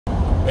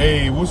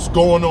Hey, what's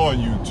going on,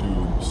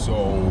 YouTube? So,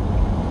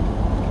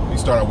 let me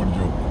start out with a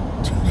joke.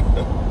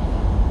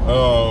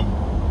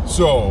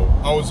 So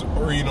I was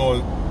reading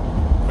on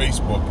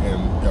Facebook,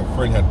 and a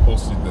friend had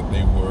posted that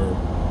they were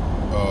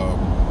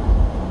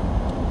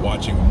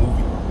watching a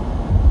movie,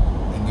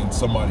 and then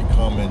somebody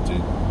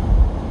commented,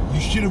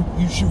 "You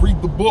should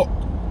read the book.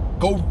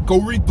 Go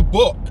read the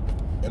book."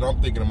 And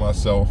I'm thinking to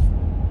myself,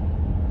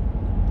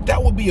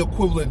 that would be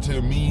equivalent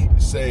to me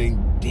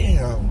saying,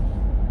 "Damn,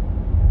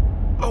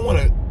 I want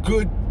a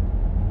good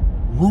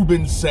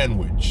Reuben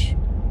sandwich."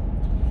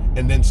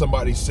 And then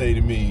somebody say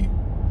to me,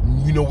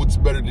 "You know what's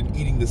better than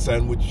eating the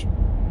sandwich?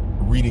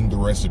 Reading the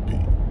recipe."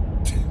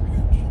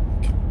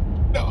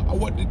 No, I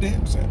want the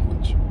damn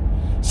sandwich.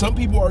 Some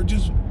people are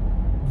just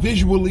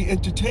visually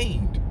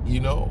entertained,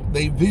 you know?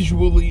 They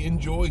visually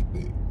enjoy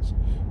things.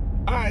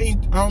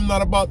 I'm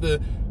not about to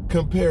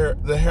compare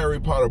the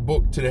Harry Potter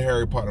book to the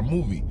Harry Potter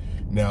movie.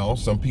 Now,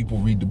 some people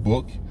read the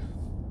book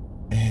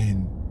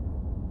and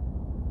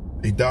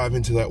they dive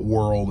into that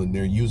world and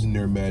they're using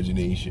their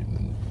imagination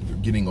and they're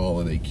getting all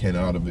that they can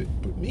out of it.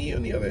 But me,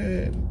 on the other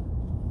hand,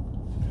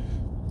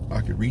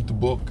 I could read the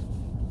book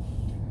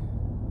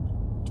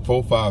 4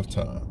 or 5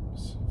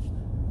 times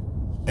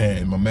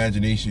and my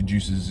imagination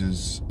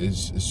juices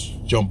is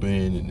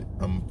jumping and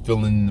I'm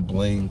filling in the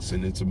blanks,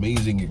 and it's an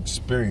amazing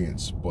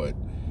experience. But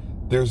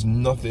there's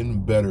nothing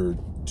better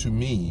to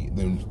me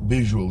than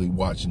visually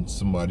watching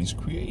somebody's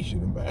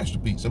creation, a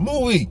masterpiece, a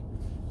movie.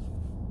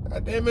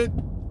 God damn it.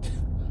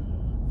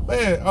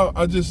 Man,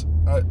 I just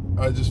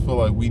feel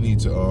like we need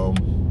to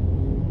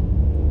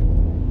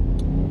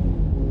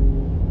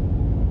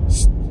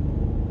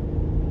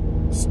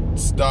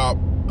stop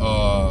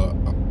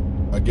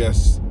I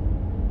guess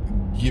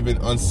giving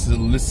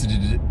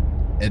unsolicited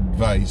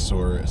advice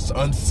or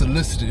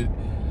unsolicited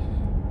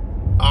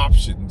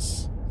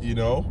options, you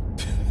know?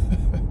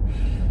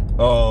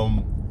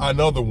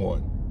 Another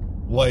one,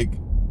 like,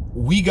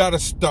 we gotta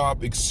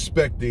stop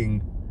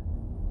expecting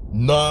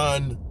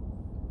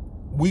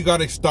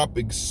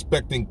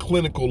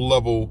clinical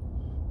level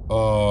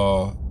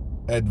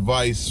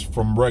advice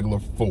from regular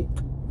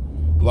folk.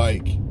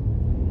 Like,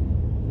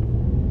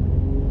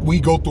 we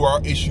go through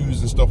our issues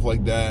and stuff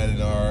like that,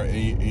 and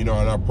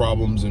our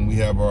problems, and we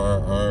have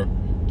our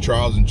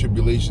trials and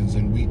tribulations,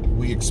 and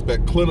we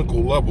expect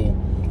clinical level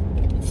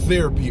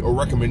therapy or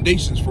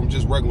recommendations from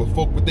just regular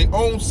folk with their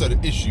own set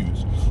of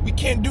issues. We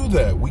can't do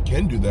that. We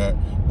can do that,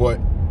 but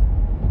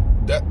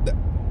that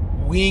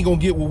we ain't gonna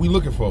get what we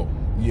looking for,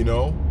 you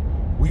know?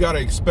 We gotta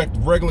expect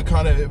regular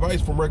kind of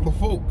advice from regular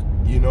folk,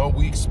 you know?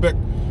 We expect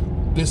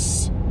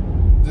this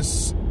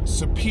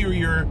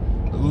superior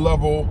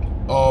level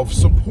of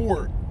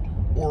support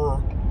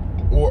or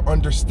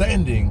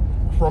understanding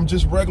from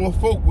just regular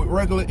folk with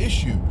regular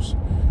issues.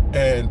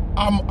 And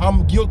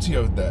I'm guilty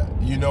of that,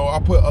 you know? I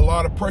put a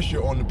lot of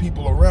pressure on the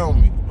people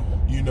around me,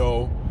 you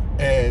know?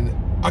 And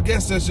I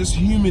guess that's just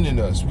human in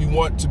us. We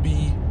want to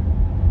be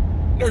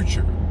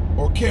nurtured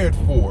or cared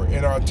for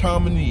in our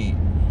time of need.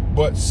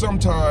 But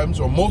sometimes,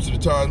 or most of the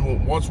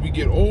time, once we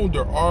get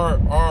older,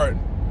 our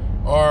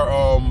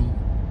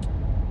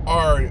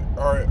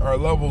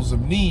levels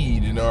of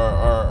need and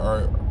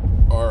are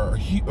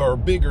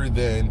bigger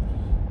than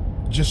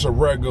just a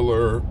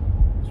regular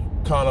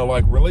kind of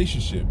like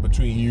relationship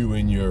between you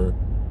and your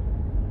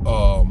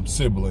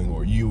sibling,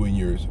 or you and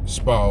your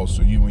spouse,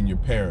 or you and your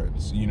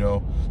parents, you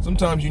know?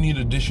 Sometimes you need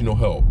additional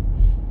help,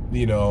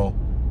 you know?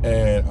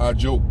 And I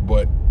joke,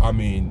 but I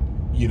mean,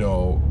 you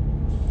know,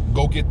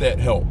 go get that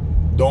help.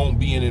 Don't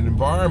be in an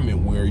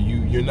environment where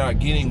you're not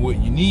getting what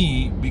you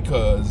need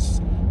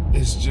because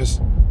it's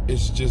just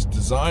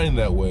designed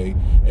that way,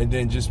 and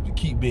then just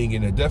keep being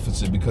in a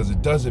deficit because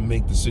it doesn't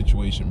make the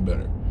situation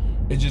better.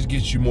 It just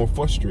gets you more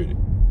frustrated.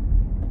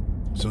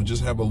 So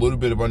just have a little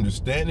bit of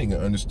understanding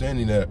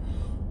that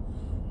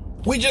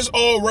we just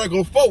all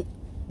regular folk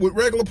with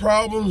regular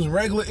problems and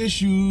regular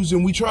issues,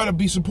 and we try to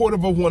be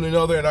supportive of one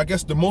another. And I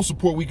guess the most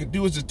support we could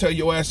do is to tell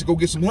your ass to go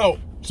get some help,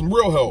 some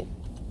real help,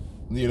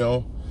 you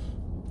know?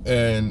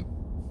 And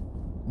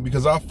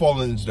because I've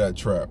fallen into that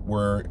trap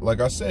where, like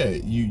I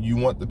said, you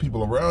want the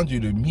people around you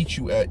to meet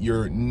you at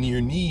your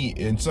near need,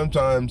 and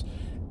sometimes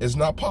it's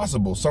not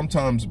possible.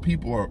 Sometimes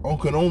people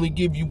can only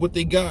give you what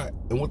they got,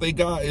 and what they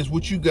got is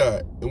what you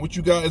got, and what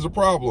you got is a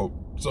problem.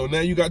 So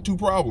now you got 2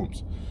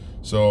 problems.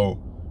 So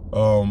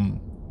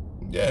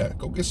yeah,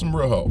 go get some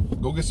real help.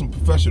 Go get some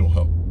professional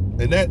help.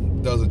 And that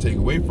doesn't take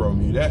away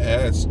from you. That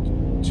adds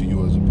to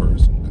you as a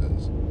person,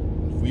 because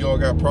if we all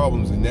got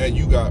problems and now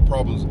you got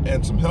problems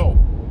and some help,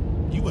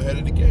 you ahead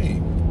of the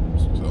game.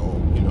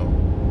 So, you know,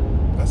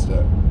 that's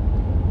that.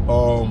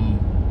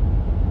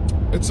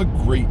 It's a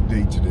great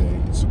day today.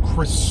 It's a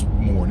crisp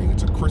morning.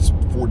 It's a crisp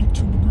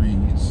 42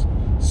 degrees.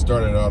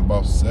 Started out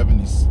about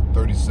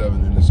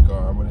 37 in this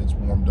car, but it's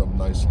warmed up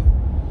nicely.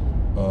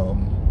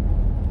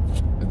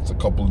 It's a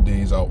couple of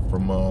days out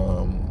from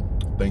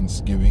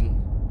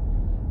Thanksgiving,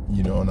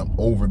 you know, and I'm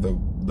over the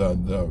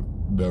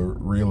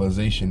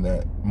realization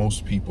that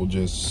most people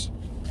just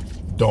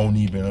don't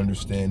even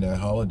understand that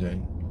holiday.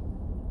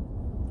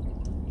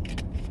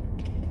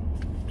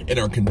 and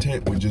are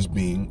content with just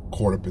being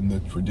caught up in the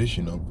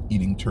tradition of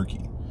eating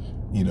turkey,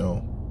 you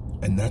know,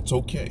 and that's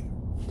okay.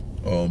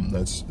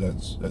 That's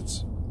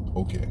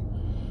okay.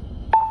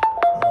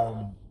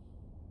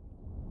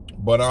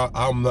 But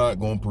I'm not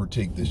going to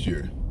partake this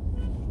year.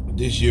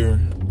 This year,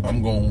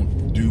 I'm going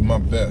to do my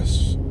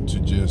best to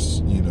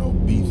just, you know,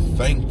 be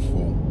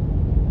thankful,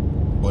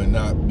 but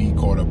not be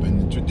caught up in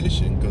the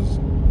tradition, because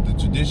the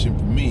tradition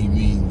for me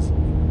means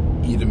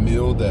eat a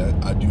meal that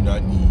I do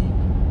not need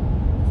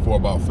for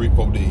about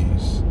 3-4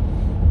 days,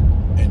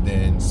 and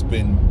then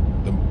spend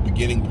the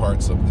beginning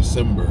parts of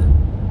December,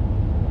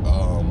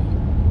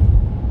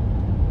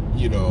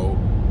 you know,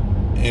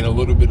 in a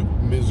little bit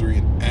of misery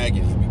and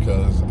agony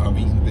because I've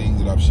eaten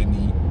things that I shouldn't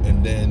eat,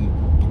 and then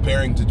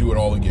preparing to do it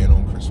all again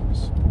on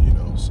Christmas, you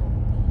know. So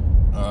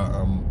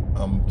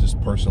I'm just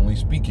personally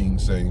speaking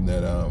saying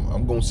that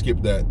I'm going to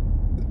skip that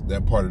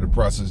part of the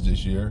process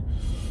this year,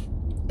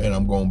 and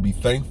I'm going to be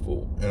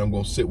thankful, and I'm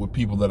going to sit with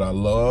people that I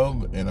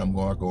love, and I'm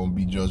not going to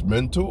be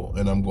judgmental,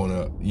 and I'm going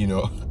to, you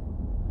know,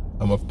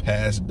 I'm going to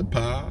pass the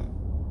pie,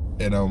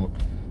 and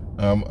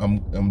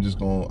I'm just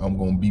going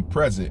to be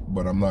present,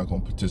 but I'm not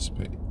going to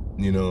participate,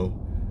 you know.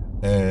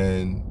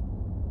 And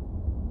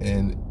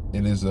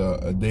it is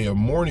a day of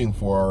mourning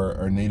for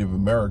our Native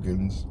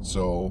Americans,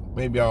 so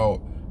maybe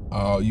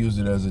I'll use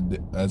it as a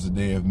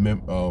day of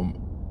memoriam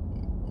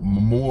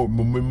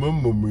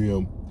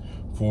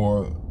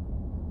for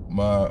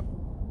my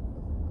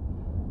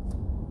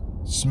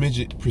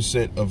smidget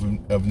percent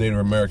of Native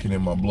American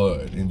in my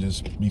blood, and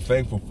just be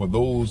thankful for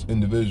those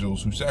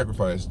individuals who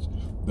sacrificed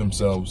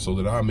themselves so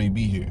that I may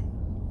be here.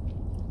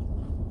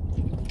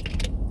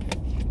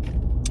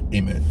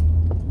 Amen.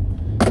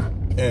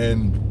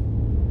 And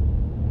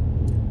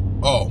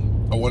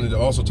I wanted to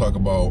also talk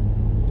about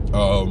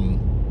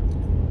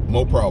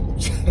more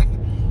problems.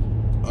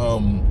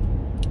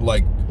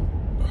 Like,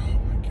 oh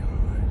my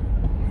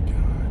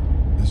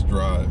god, this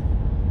drive.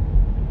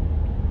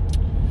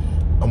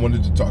 I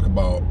wanted to talk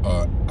about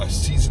a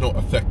seasonal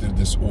affective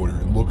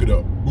disorder. Look it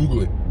up,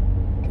 Google it.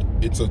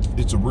 It's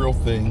a real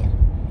thing.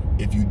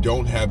 If you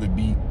don't have it,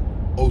 be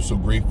oh so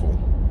grateful,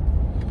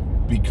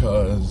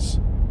 because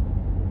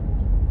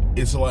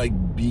it's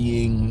like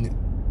being,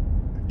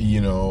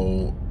 you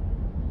know,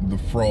 the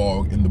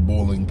frog in the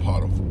boiling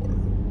pot of water.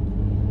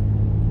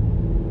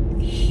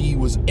 He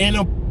was in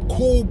a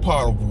cool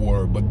pot of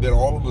water, but then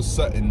all of a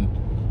sudden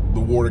the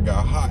water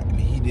got hot and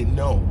he didn't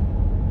know.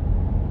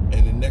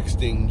 And the next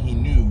thing he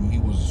knew, he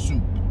was a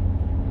soup.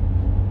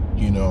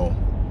 You know,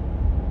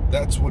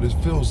 that's what it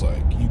feels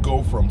like. You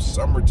go from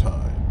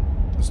summertime,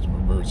 that's the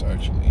reverse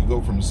actually. You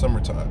go from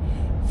summertime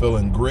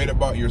feeling great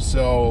about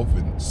yourself,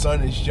 and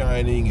sun is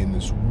shining, and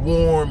it's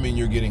warm, and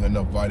you're getting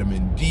enough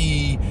vitamin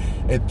D,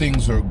 and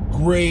things are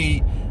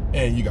great,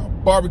 and you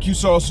got barbecue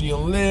sauce on your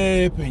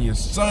lip, and your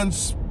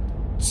sun's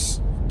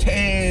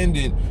tanned,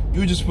 and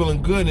you're just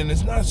feeling good. And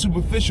it's not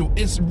superficial,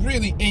 it's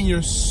really in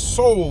your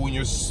soul, and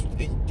you're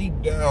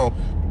deep down,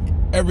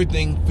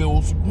 everything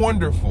feels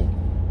wonderful.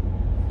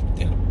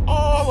 Then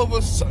all of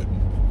a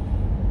sudden,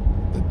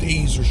 the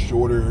days are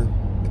shorter,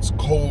 it's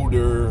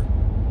colder,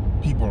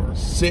 people are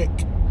sick,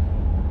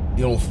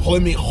 you know,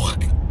 phlegmy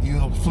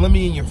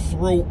in your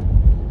throat,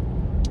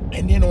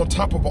 and then on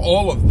top of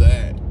all of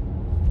that,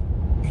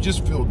 you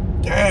just feel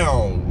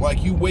down.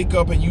 Like, you wake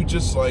up and you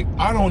just like,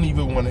 I don't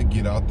even want to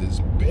get out this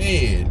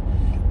bed,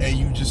 and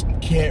you just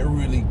can't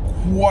really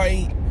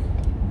quite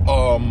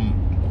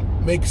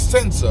make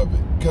sense of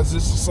it, because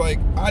it's just like,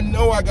 I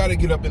know I gotta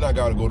get up and I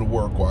gotta go to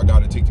work, or I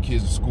gotta take the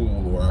kids to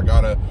school, or I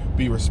gotta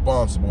be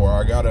responsible, or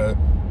I gotta,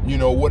 you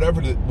know, whatever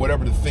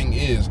the thing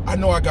is, I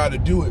know I gotta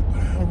do it,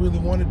 but I don't really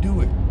want to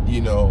do it.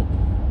 You know,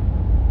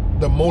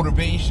 the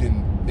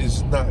motivation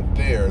is not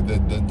there, the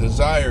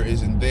desire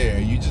isn't there.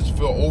 You just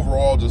feel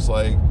overall just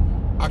like,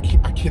 I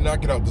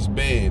cannot get out this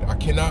bed, I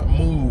cannot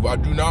move, I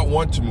do not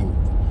want to move,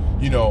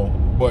 you know.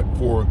 But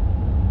for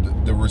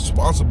the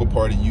responsible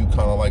part of you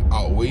kind of like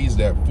outweighs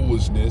that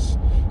foolishness,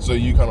 so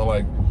you kind of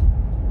like,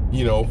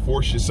 you know,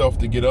 force yourself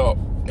to get up,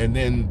 and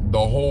then the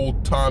whole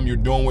time you're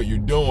doing what you're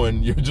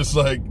doing, you're just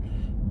like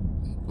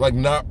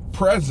not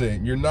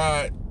present, you're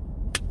not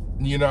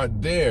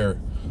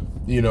there,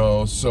 you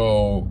know.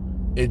 So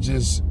it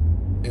just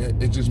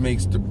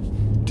makes the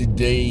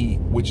day,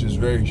 which is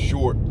very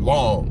short,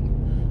 long,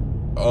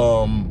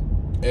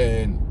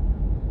 and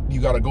you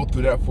got to go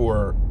through that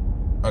for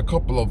a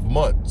couple of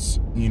months,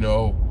 you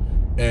know.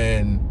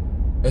 And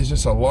it's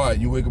just a lot.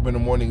 You wake up in the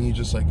morning and you're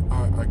just like,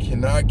 I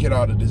cannot get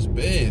out of this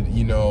bed,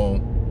 you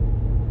know.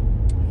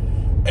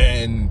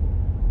 And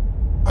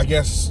I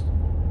guess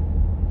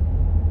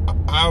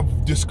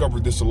I've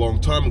discovered this a long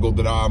time ago,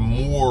 that I'm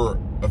more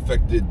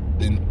affected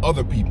than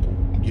other people,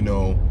 you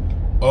know.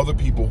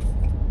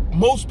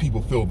 Most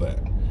people feel that,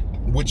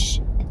 which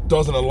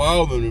doesn't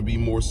allow them to be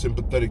more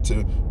sympathetic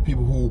to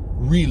people who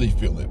really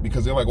feel it,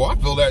 because they're like, well, I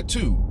feel that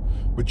too.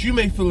 But you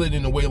may feel it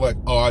in a way like,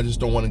 oh, I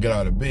just don't want to get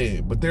out of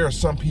bed. But there are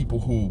some people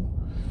who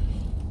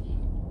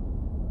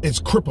it's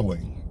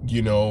crippling,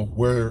 you know,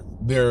 where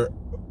they're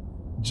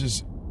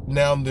just,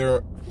 now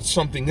they're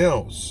something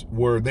else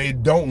where they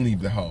don't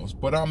leave the house,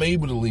 but I'm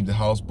able to leave the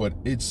house. But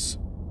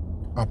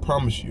I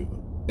promise you,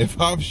 if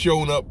I've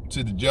shown up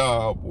to the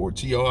job or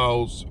to your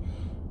house,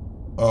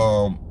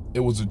 it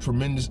was a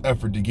tremendous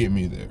effort to get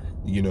me there,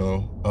 you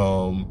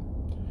know,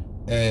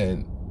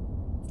 and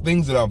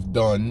things that I've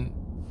done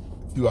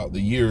throughout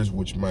the years,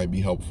 which might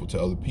be helpful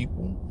to other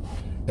people,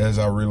 as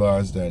I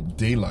realized that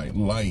daylight,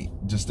 light,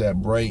 just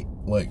that bright,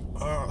 like,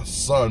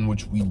 sun,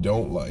 which we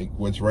don't like,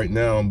 which right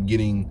now I'm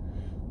getting,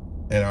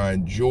 and I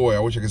enjoy. I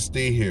wish I could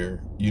stay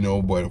here, you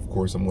know, but of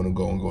course I'm going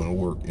to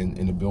work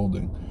in the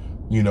building,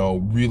 you know,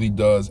 really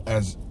does,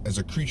 as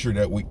a creature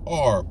that we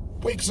are,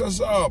 wakes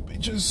us up. It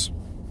just,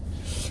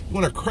 you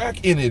want to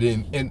crack in it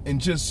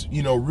and just,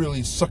 you know,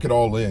 really suck it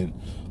all in.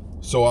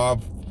 So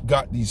I've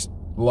got these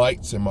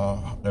lights in my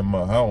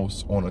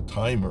house on a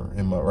timer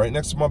right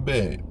next to my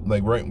bed,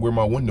 like right where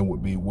my window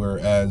would be,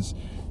 whereas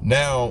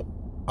now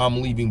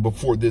I'm leaving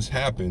before this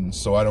happens,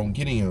 so I don't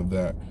get any of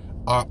that.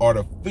 I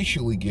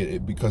artificially get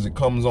it because it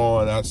comes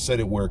on. I set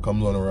it where it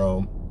comes on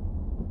around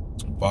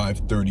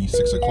 5:30,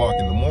 6 o'clock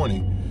in the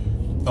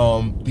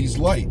morning, these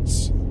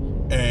lights,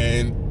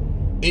 and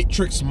it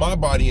tricks my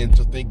body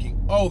into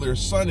thinking, oh,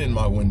 there's sun in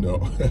my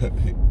window.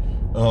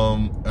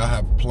 I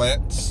have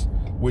plants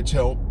which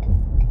help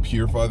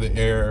purify the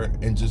air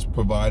and just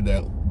provide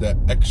that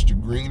extra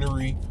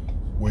greenery,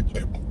 which,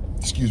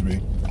 excuse me,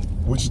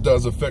 which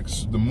does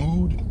affects the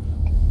mood.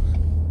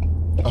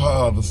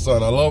 The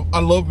sun. I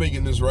love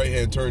making this right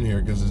hand turn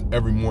here because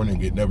every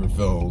morning it never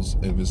fails.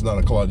 If it's not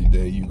a cloudy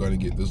day, you're gonna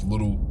get this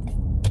little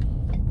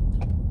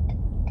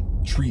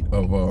treat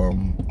of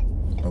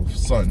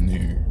sun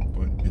here,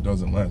 but it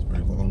doesn't last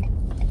very long.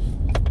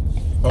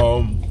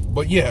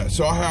 But yeah,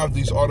 so I have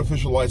these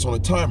artificial lights on a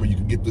timer. You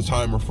can get the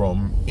timer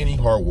from any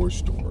hardware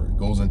store. It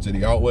goes into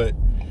the outlet,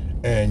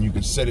 and you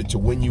can set it to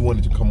when you want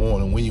it to come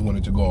on and when you want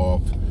it to go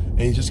off. And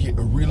you just get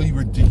a really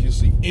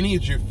ridiculously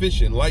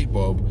energy-efficient light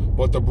bulb,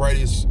 but the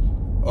brightest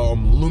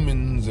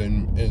lumens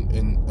and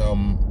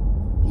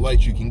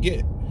light you can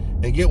get.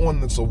 And get one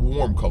that's a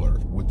warm color.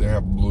 They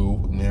have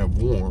blue and they have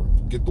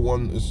warm. Get the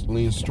one that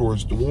leans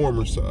towards the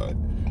warmer side,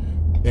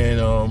 and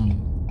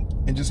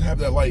just have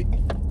that light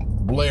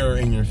blare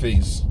in your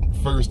face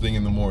first thing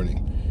in the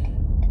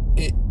morning.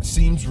 It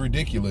seems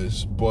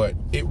ridiculous, but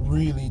it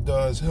really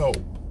does help.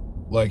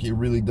 Like, it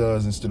really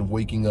does. Instead of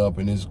waking up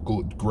and it's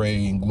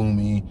gray and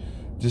gloomy,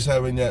 just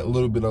having that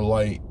little bit of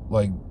light,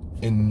 like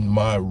in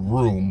my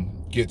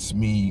room, gets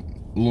me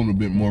a little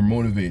bit more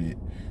motivated.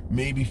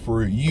 Maybe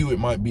for you, it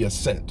might be a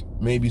scent.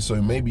 Maybe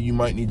you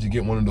might need to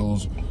get one of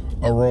those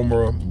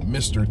aroma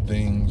mister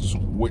things,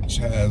 which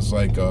has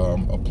like a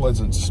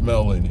pleasant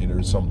smell in it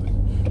or something.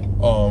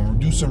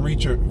 Do some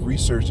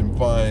research and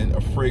find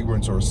a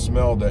fragrance or a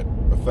smell that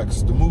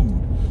affects the mood.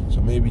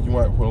 So maybe you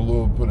might put a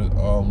little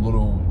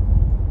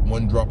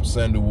one drop of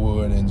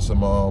sandalwood and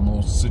some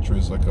little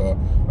citrus, like a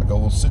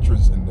little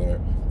citrus in there,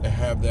 and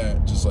have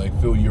that just like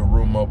fill your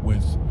room up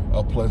with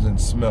a pleasant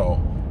smell.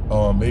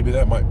 Maybe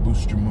that might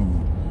boost your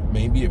mood.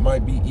 Maybe it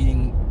might be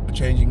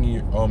changing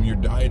your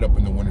diet up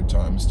in the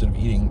wintertime. Instead of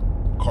eating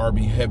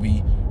carby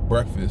heavy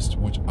breakfast,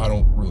 which I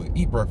don't really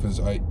eat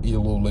breakfast, I eat a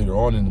little later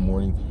on in the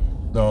morning.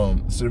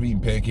 Instead of eating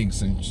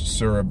pancakes and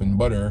syrup and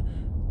butter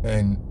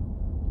and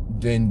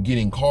then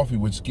getting coffee,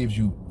 which gives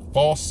you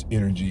false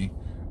energy,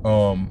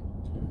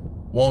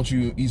 why don't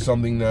you eat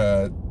something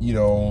that, you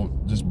know,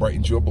 just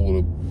brightens you up a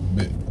little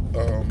bit?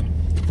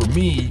 For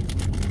me,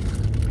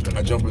 when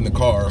I jump in the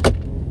car,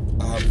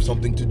 I have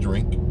something to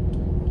drink.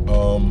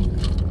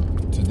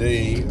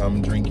 Today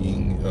I'm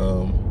drinking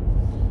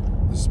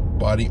this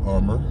Body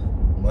Armor.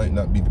 Might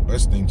not be the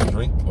best thing to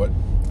drink, but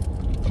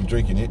I'm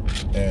drinking it,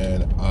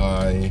 and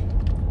I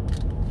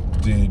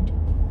did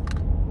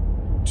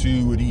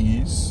 2 of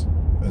these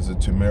as a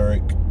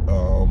turmeric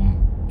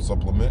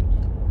supplement.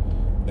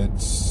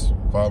 It's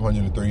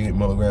 538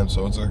 milligrams,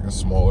 so it's like a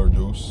smaller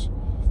dose.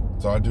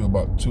 So I do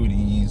about 2 of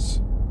these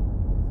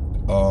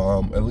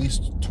at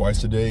least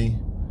twice a day.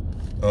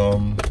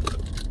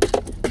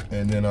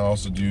 And then I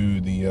also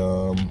do the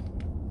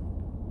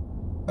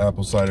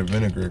apple cider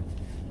vinegar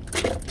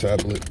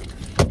tablet.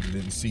 You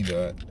didn't see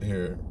that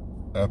here.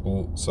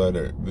 Apple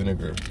cider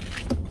vinegar.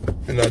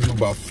 And I do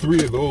about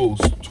 3 of those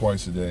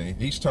twice a day.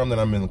 Each time that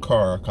I'm in the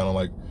car, I kind of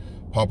like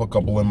pop a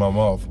couple in my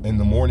mouth. In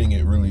the morning,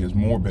 it really is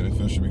more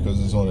beneficial because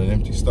it's on an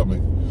empty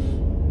stomach.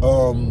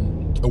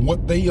 And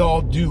what they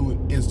all do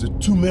is the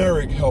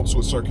turmeric helps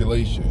with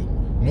circulation.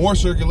 More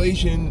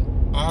circulation,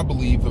 I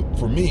believe,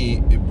 for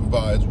me, it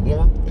provides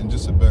warmth and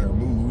just a better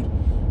mood.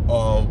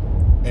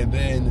 And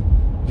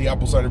then the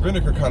apple cider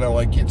vinegar kind of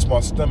like gets my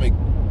stomach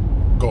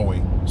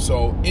going.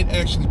 So it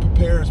actually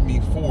prepares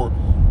me for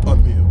a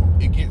meal.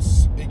 It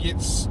gets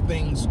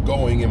things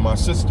going in my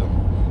system,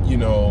 you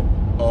know.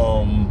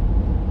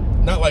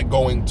 Not like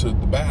going to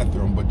the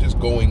bathroom, but just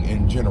going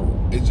in general.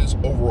 It's just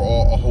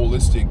overall a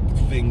holistic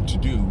thing to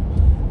do.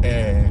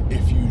 And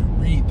if you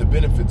read the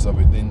benefits of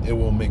it, then it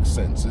will make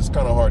sense. It's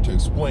kind of hard to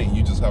explain.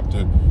 You just have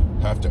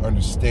to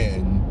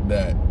understand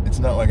that it's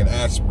not like an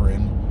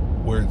aspirin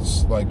where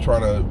it's like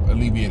trying to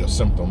alleviate a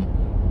symptom.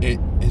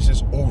 it's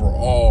just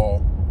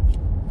overall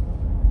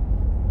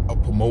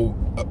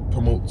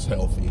promotes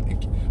healthy.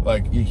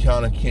 Like, you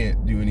kind of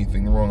can't do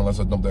anything wrong unless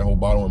I dump that whole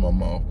bottle in my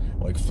mouth,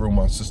 like throw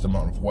my system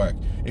out of whack.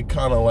 It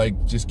kind of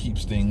like just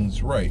keeps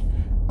things right.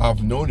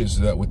 I've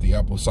noticed that with the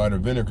apple cider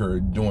vinegar,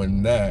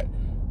 doing that,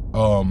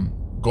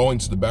 going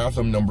to the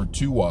bathroom number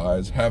 2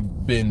 wise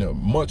have been a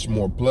much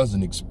more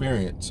pleasant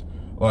experience.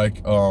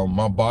 Like,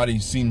 my body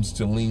seems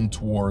to lean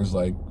towards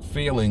like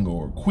failing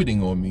or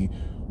quitting on me,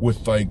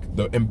 with like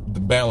the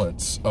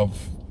balance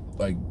of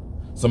like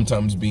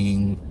sometimes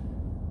being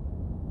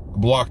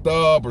blocked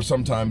up or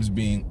sometimes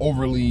being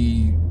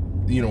overly,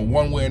 you know,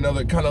 one way or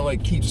another. It kind of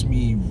like keeps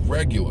me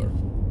regular.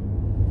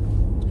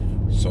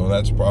 So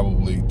that's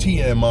probably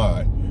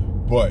TMI,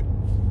 but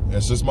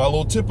that's just my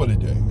little tip of the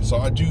day. So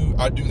I do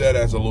that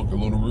as a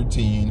little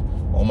routine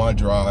on my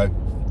drive.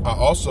 I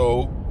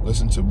also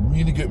listen to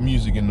really good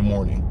music in the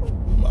morning.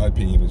 In my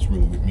opinion, it's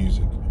really good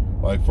music.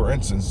 Like, for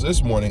instance,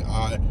 this morning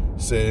I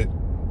said,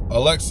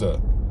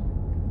 Alexa,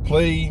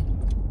 play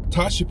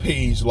Tasha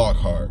Page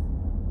Lockhart.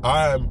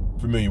 I'm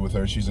familiar with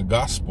her. She's a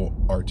gospel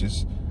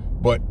artist,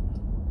 but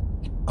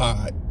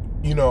I,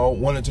 you know,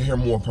 wanted to hear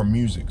more of her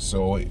music,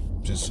 so I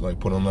just like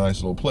put on a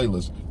nice little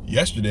playlist.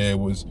 Yesterday it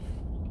was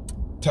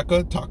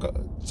Taka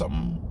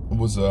something. It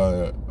was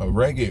a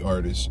reggae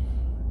artist,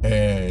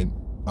 and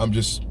I'm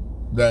just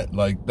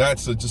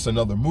that's just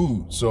another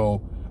mood.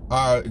 So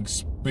I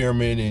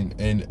experiment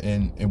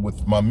and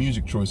with my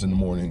music choice in the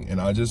morning,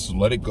 and I just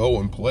let it go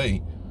and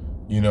play,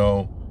 you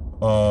know,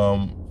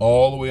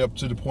 all the way up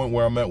to the point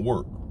where I'm at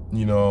work.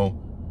 You know,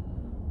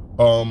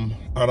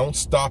 I don't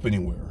stop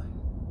anywhere.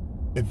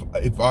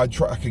 If I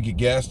could get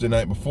gas the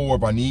night before.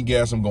 If I need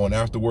gas, I'm going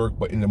after work.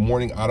 But in the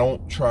morning, I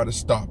don't try to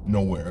stop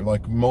nowhere.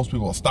 Like most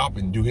people, I'll stop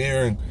and do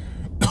hair and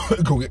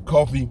go get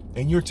coffee.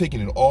 And you're taking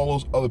in all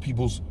those other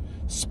people's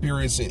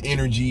spirits and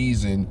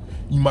energies, and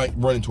you might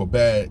run into a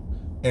bad.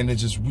 And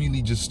it's just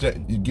really just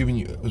giving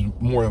you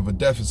more of a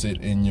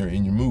deficit in your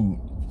mood.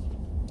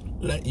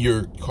 Let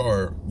your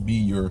car be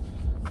your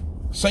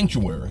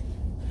sanctuary.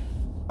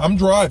 I'm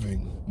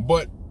driving,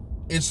 but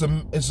it's a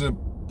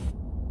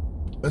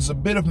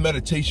bit of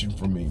meditation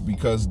for me,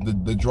 because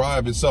the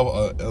drive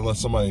itself, unless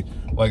somebody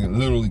like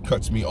literally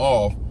cuts me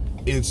off,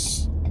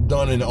 it's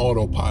done in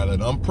autopilot.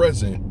 I'm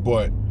present,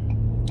 but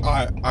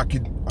I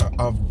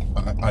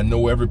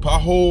know every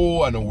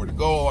pothole, I know where to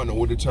go, I know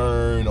where to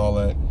turn, all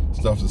that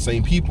stuff. The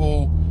same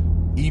people,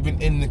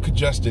 even in the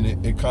congestion,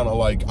 it kind of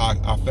like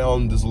I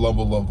found this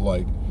level of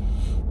like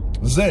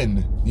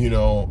zen, you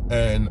know,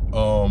 and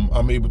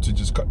I'm able to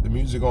just cut the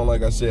music on.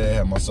 Like I said,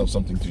 have myself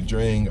something to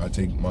drink. I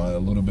take my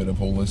little bit of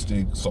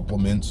holistic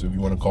supplements, if you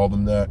want to call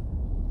them that.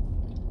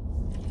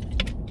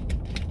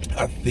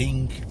 I'm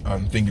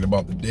thinking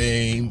about the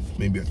day,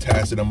 maybe a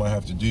task that I might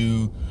have to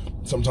do.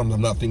 Sometimes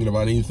I'm not thinking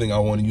about anything. I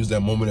want to use that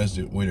moment as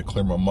a way to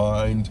clear my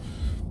mind.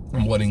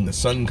 I'm letting the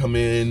sun come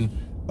in.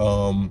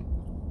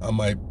 I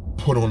might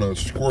put on a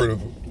squirt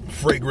of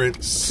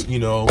fragrance, you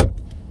know,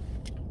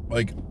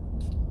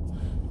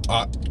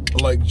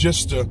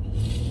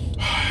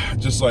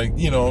 just like,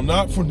 you know,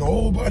 not for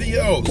nobody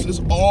else. It's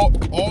all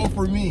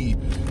for me.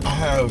 I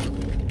have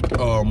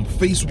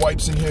face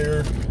wipes in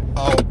here.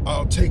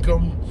 I'll take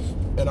them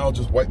and I'll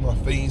just wipe my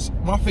face.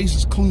 My face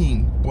is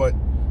clean, but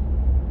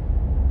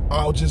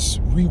I'll just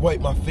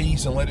re-wipe my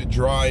face and let it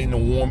dry in the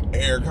warm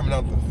air coming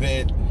out the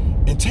vent,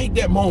 and take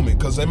that moment,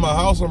 because in my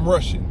house I'm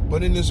rushing,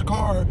 but in this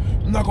car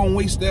I'm not gonna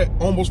waste that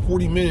almost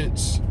 40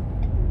 minutes